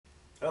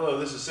Hello,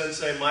 this is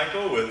Sensei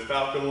Michael with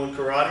Falcon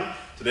Karate.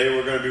 Today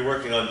we're going to be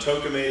working on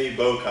Tokumine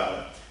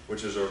Kata,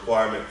 which is a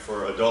requirement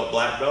for adult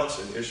black belts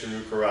in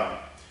Isshin Karate.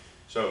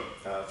 So,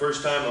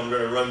 first time I'm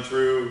going to run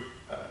through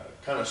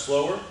kind of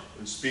slower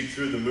and speak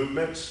through the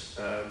movements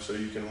so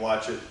you can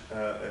watch it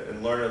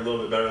and learn it a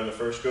little bit better than the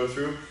first go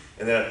through.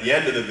 And then at the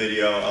end of the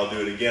video, I'll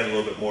do it again a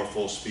little bit more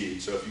full speed.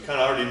 So if you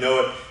kind of already know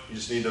it, you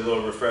just need a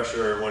little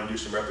refresher or want to do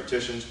some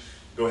repetitions,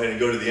 go ahead and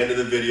go to the end of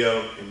the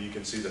video and you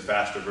can see the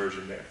faster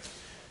version there.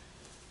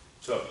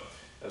 So,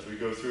 as we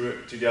go through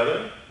it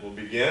together, we'll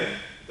begin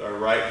with our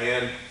right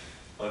hand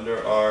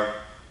under our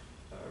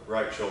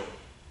right shoulder.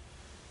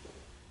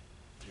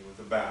 Begin with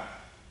a bow.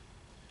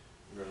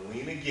 We're going to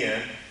lean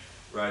again.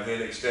 Right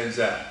hand extends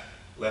out.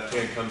 Left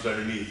hand comes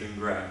underneath and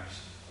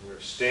grabs. We're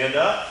going to stand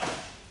up,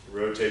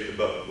 rotate the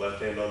bow.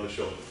 Left hand on the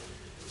shoulder.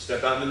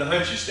 Step out into the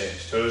hunchy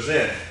stance. Toes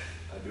in.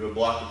 I do a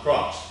block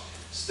across.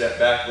 Step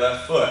back,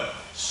 left foot.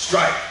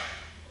 Strike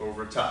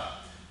over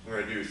top.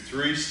 We're going to do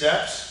 3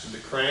 steps with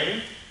the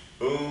crane.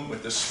 Boom,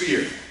 with the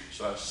spear.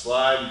 So I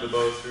slide the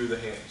bow through the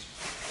hands.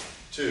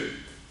 2,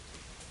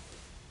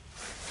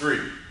 3,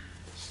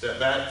 step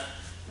back,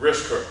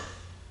 wrist curl.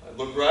 I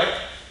look right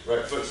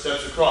foot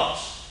steps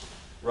across.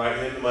 Right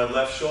hand to my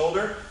left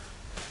shoulder,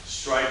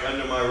 strike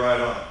under my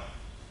right arm.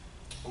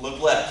 Look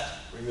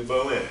left, bring the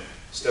bow in.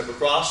 Step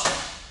across,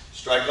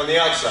 strike on the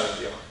outside of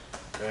the arm.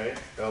 Okay,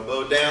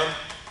 elbow down,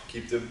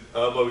 keep the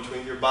elbow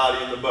between your body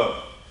and the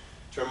bow.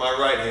 Turn my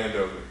right hand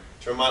over,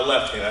 turn my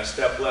left hand, I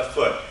step left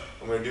foot.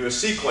 I'm going to do a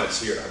sequence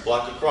here. I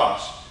block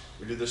across.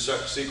 We do this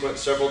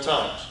sequence several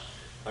times.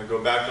 I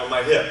go back on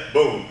my hip.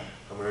 Boom.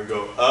 I'm going to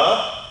go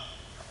up,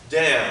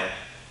 down,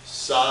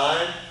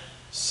 side,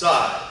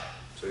 side.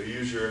 So you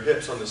use your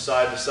hips on the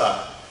side to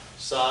side.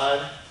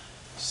 Side,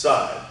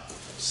 side.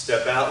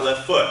 Step out,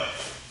 left foot.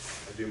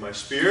 I do my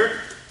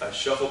spear. I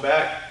shuffle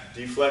back,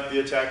 deflect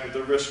the attack with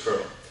the wrist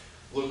curl.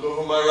 Look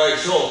over my right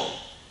shoulder.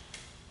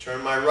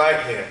 Turn my right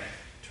hand.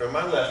 Turn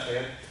my left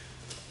hand.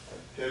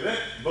 Pivot.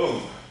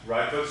 Boom.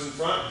 Right foot's in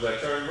front because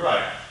I turned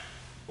right.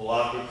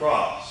 Block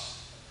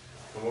across.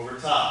 Come over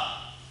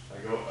top.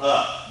 I go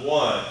up.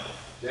 1,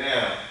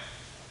 down,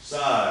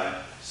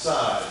 side,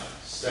 side.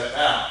 Step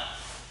out.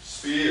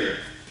 Spear.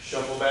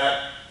 Shuffle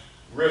back.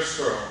 Wrist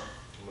curl.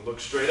 I'm going to look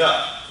straight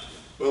up.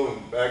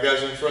 Boom. Bad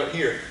guys in front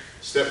here.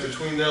 Step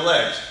between their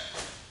legs.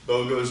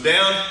 Bow goes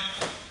down.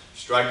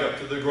 Strike up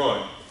to the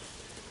groin.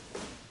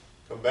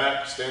 Come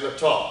back. Stand up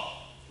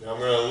tall. Now I'm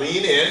going to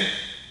lean in.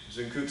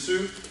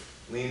 Zenkutsu.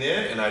 Lean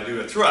in and I do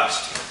a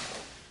thrust.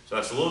 So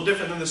that's a little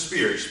different than the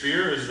spear.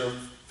 Spear is the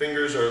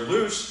fingers are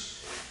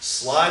loose,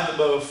 slide the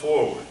bow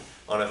forward.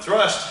 On a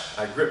thrust,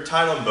 I grip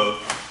tight on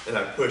both and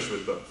I push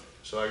with both.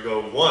 So I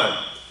go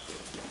 1,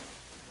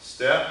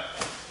 step,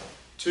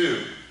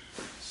 2,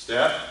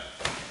 step,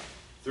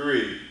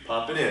 3,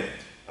 pop it in.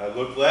 I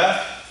look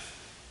left,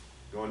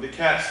 go into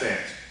cat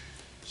stance.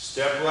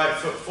 Step right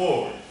foot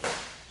forward.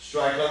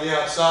 Strike on the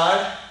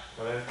outside.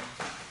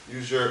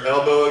 Use your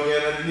elbow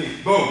again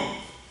underneath. Boom.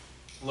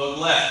 Look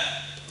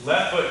left.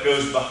 Left foot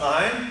goes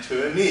behind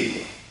to a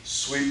knee.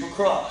 Sweep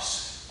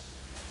across.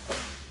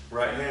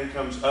 Right hand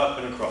comes up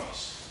and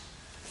across.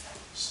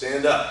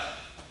 Stand up.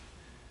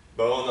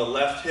 Bow on the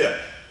left hip.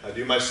 I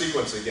do my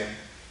sequence again.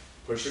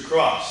 Push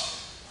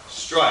across.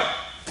 Strike.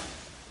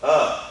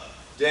 Up.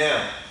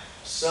 Down.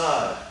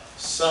 Side.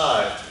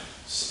 Side.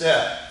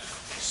 Step.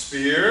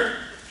 Spear.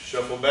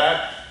 Shuffle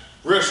back.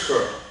 Wrist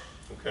curl.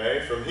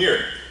 Okay, from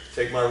here,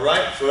 take my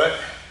right foot.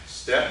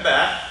 Step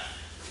back.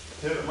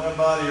 Pivot my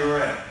body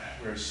around.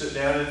 We're going to sit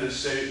down into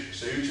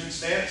Seiyuchin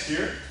stance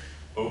here.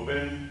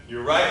 Open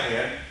your right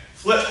hand.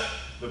 Flip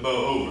the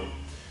bow over.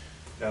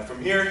 Now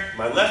from here,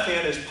 my left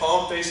hand is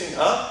palm facing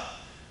up.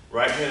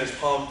 Right hand is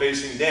palm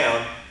facing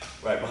down,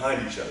 right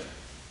behind each other.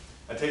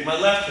 I take my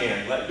left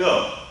hand, let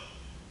go.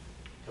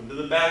 Come to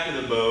the back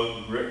of the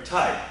bow, grip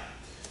tight.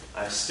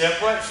 I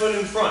step right foot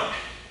in front.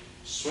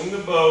 Swing the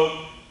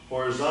bow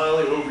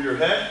horizontally over your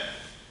head.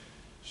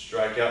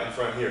 Strike out in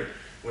front here.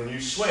 When you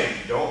swing,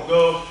 don't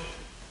go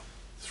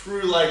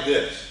through like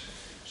this.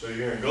 So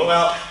you're going to go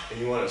out and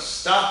you want to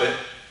stop it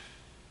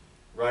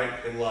right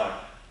in line.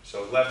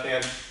 So left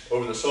hand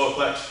over the solar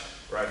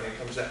plex, right hand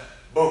comes down.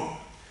 Boom.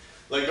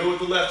 Let go with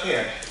the left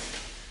hand.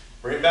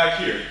 Bring it back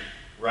here.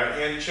 Right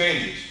hand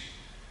changes.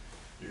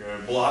 You're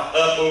going to block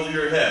up over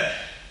your head.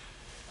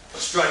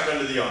 Strike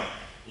under the arm.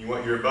 You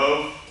want your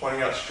bow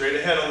pointing out straight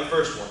ahead on the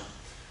first one.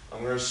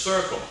 I'm going to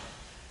circle.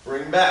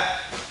 Bring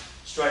back.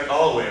 Strike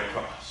all the way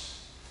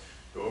across.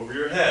 Go over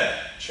your head.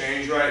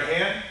 Change right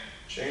hand.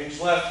 Change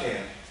left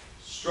hand.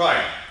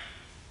 Strike.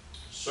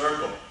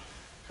 Circle.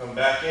 Come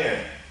back in.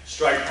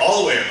 Strike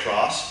all the way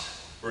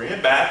across. Bring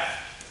it back.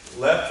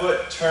 Left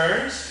foot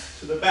turns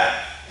to the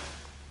back.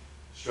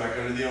 Strike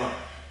under the arm.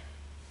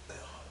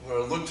 I'm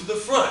going to look to the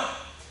front.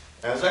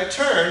 As I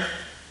turn,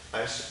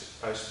 I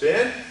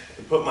spin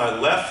and put my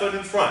left foot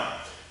in front.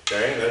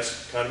 Okay,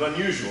 that's kind of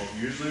unusual.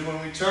 Usually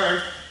when we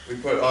turn, we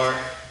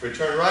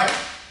turn right,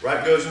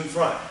 right goes in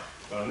front.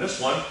 But on this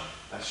one,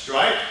 I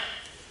strike,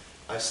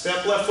 I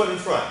step left foot in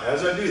front.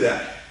 As I do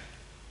that,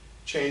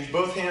 change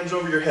both hands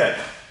over your head.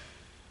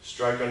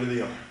 Strike under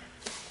the arm.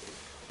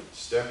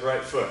 Step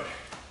right foot.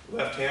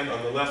 Left hand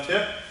on the left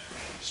hip.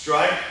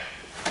 Strike,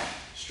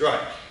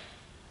 strike.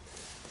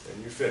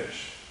 And you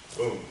finish.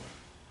 Boom.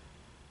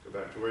 Go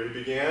back to where you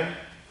began.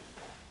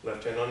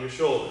 Left hand on your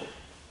shoulder.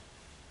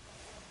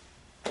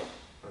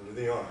 Under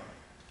the arm.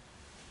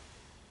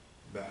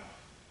 Bow.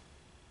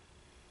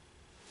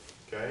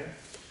 Okay?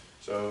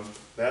 So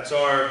that's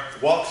our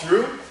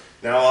walkthrough.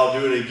 Now I'll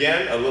do it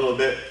again, a little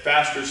bit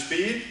faster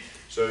speed,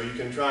 so you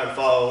can try and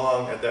follow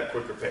along at that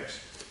quicker pace.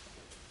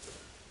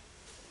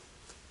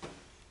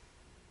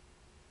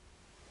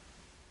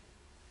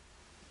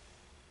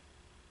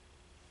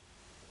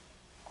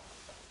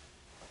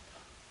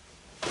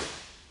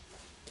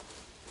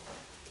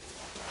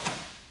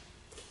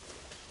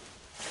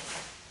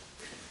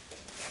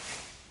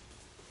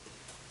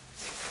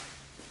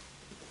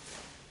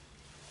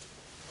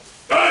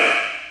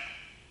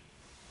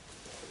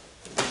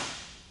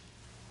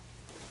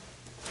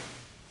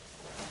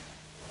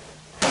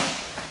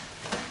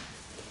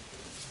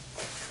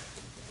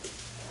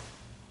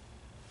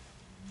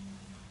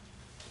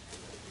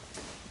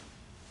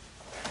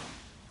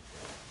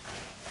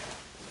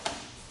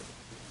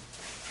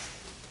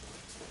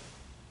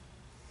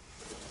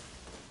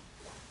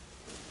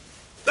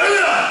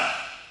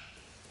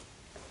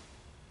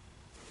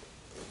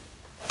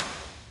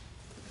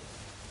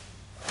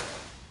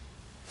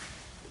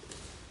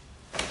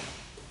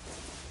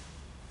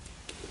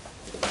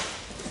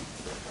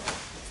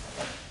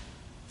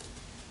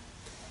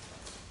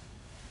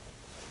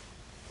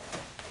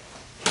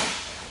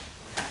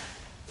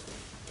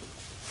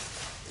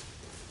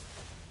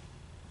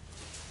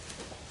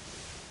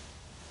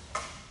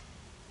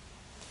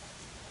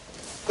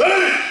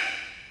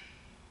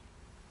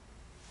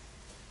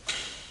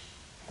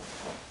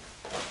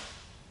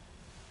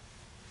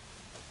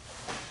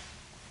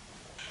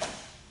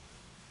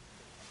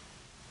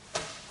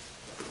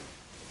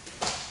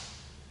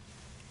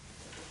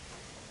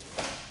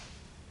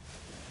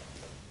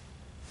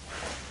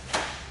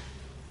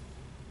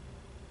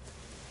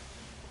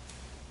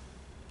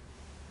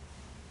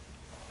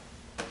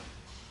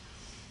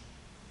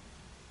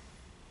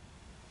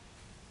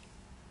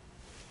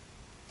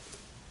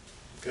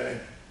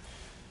 Okay,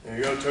 there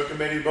you go,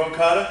 Tokumine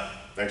Kata.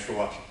 Thanks for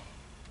watching.